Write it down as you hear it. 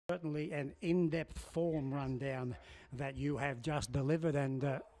Certainly an in-depth form rundown that you have just delivered,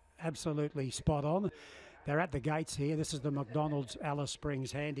 and absolutely spot on. They're at the gates here. This is the McDonald's Alice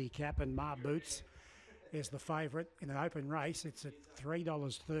Springs Handicap, and Ma Boots is the favourite in an open race. It's at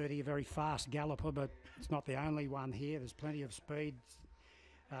 $3.30, a very fast galloper, but it's not the only one here. There's plenty of speed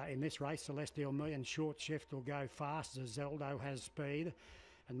in this race. Celestial Me and Short Shift will go fast. Zeldo has speed,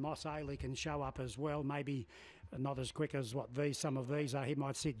 and Moss Ailey can show up as well. Maybe not as quick as what some of these are. He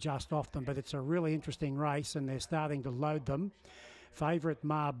might sit just off them, but it's a really interesting race, and they're starting to load them. Favourite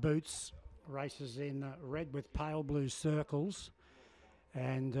Ma Boots races in red with pale blue circles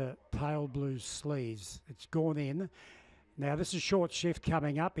and pale blue sleeves. It's gone in. Now this is Short Shift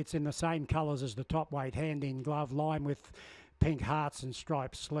coming up. It's in the same colours as the top weight hand in glove, lime with pink hearts and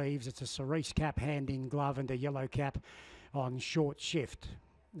striped sleeves. It's a cerise cap hand in glove and a yellow cap on Short Shift.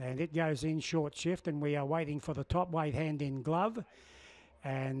 And it goes in Short Shift, and we are waiting for the top weight hand in glove.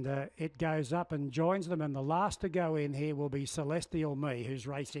 And it goes up and joins them, and the last to go in here will be Celestial Me, who's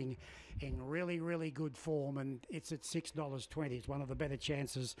racing in really, really good form, and it's at $6.20. It's one of the better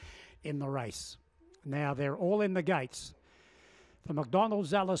chances in the race. Now they're all in the gates. The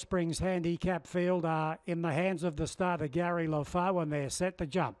McDonald's Alice Springs Handicap field are in the hands of the starter Gary LaFoe, and they're set to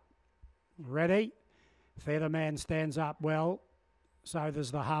jump. Ready? Theatre Man stands up well. So there's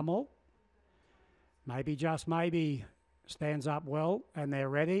the Hummel. Maybe Just Maybe stands up well, and they're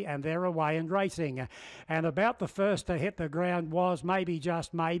ready, and they're away and racing. And about the first to hit the ground was Maybe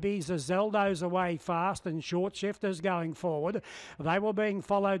Just Maybe. Zeldo's away fast, and Short Shifters going forward. They were being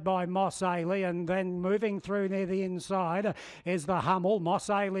followed by Moss Ailey, and then moving through near the inside is the Hummel. Moss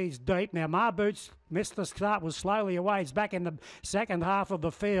Ailey's deep. Now Ma Boots missed the start, was slowly away. It's back in the second half of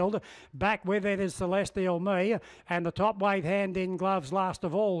the field. Back with it is Celestial Me, and the top weight hand in gloves last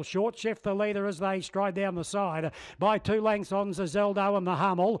of all. Short Shift the leader as they stride down the side. By 2 lengths on Zeldo and the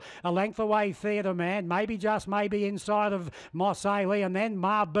Hummel. A length away Theatre Man. Maybe Just Maybe inside of Moss Ailey, and then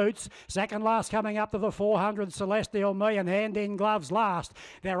Ma Boots. Second last coming up to the 400, Celestial Me, and hand in gloves last.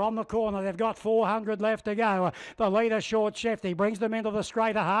 They're on the corner. They've got 400 left to go. The leader Short Shift. He brings them into the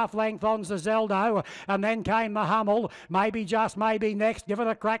straight, a half length on Zeldo. And then came the Hummel. Maybe Just Maybe next. Give it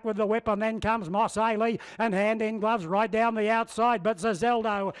a crack with the whip. And then comes Moss Ailey and hand in gloves right down the outside. But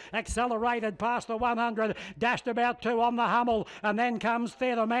Zeldo accelerated past the 100. Dashed about 2 on the Hummel. And then comes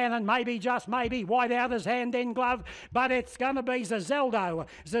Theatre Man and Maybe Just Maybe. Wide out his hand in glove. But it's going to be Zeldo.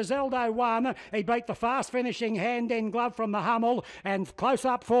 Zeldo won. He beat the fast finishing hand in glove from the Hummel. And close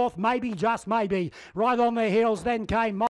up fourth, Maybe Just Maybe. Right on their heels then came